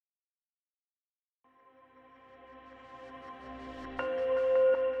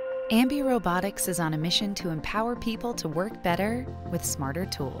Robotics is on a mission to empower people to work better with smarter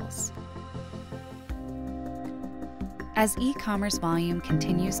tools. As e-commerce volume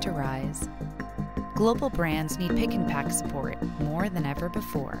continues to rise, global brands need pick and pack support more than ever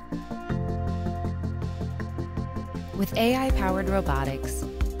before. With AI-powered robotics,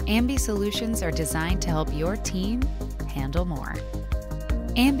 solutions are designed to help your team handle more.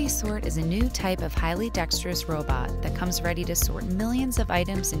 AmbiSort is a new type of highly dexterous robot that comes ready to sort millions of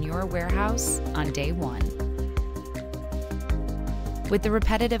items in your warehouse on day one. With the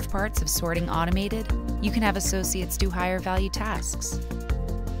repetitive parts of sorting automated, you can have associates do higher value tasks.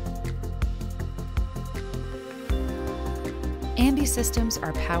 Systems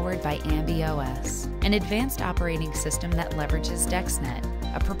are powered by AmbiOS, an advanced operating system that leverages DexNet,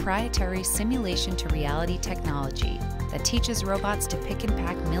 a proprietary simulation-to-reality technology that teaches robots to pick and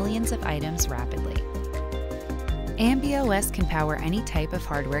pack millions of items rapidly. AmbiOS can power any type of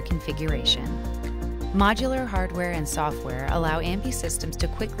hardware configuration. Modular hardware and software allow systems to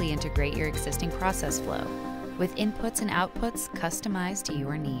quickly integrate your existing process flow, with inputs and outputs customized to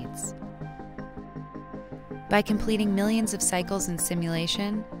your needs. By completing millions of cycles in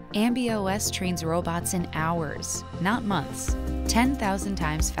simulation, AmbiOS trains robots in hours, not months, 10,000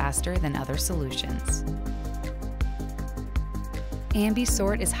 times faster than other solutions.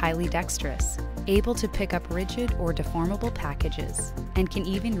 AmbiSort is highly dexterous, able to pick up rigid or deformable packages, and can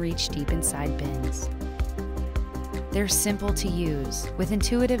even reach deep inside bins. They're simple to use, with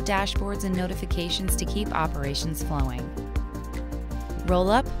intuitive dashboards and notifications to keep operations flowing. Roll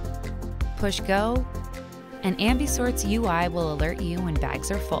up, push go, and AmbiSort's UI will alert you when bags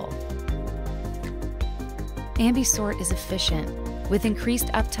are full. AmbiSort is efficient. With increased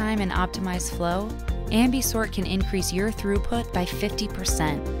uptime and optimized flow, AmbiSort can increase your throughput by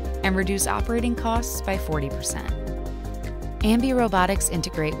 50% and reduce operating costs by 40%. Robotics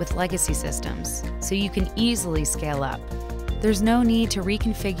integrate with legacy systems, so you can easily scale up. There's no need to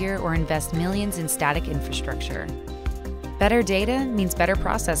reconfigure or invest millions in static infrastructure. Better data means better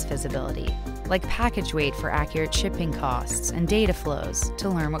process visibility, like package weight for accurate shipping costs and data flows to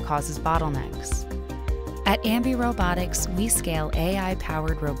learn what causes bottlenecks. At Robotics, we scale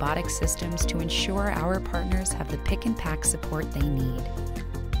AI-powered robotic systems to ensure our partners have the pick and pack support they need.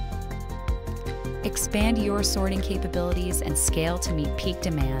 Expand your sorting capabilities and scale to meet peak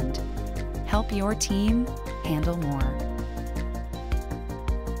demand. Help your team handle more.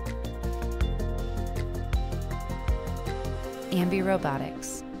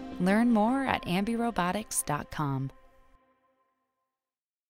 Robotics. Learn more at ambirobotics.com.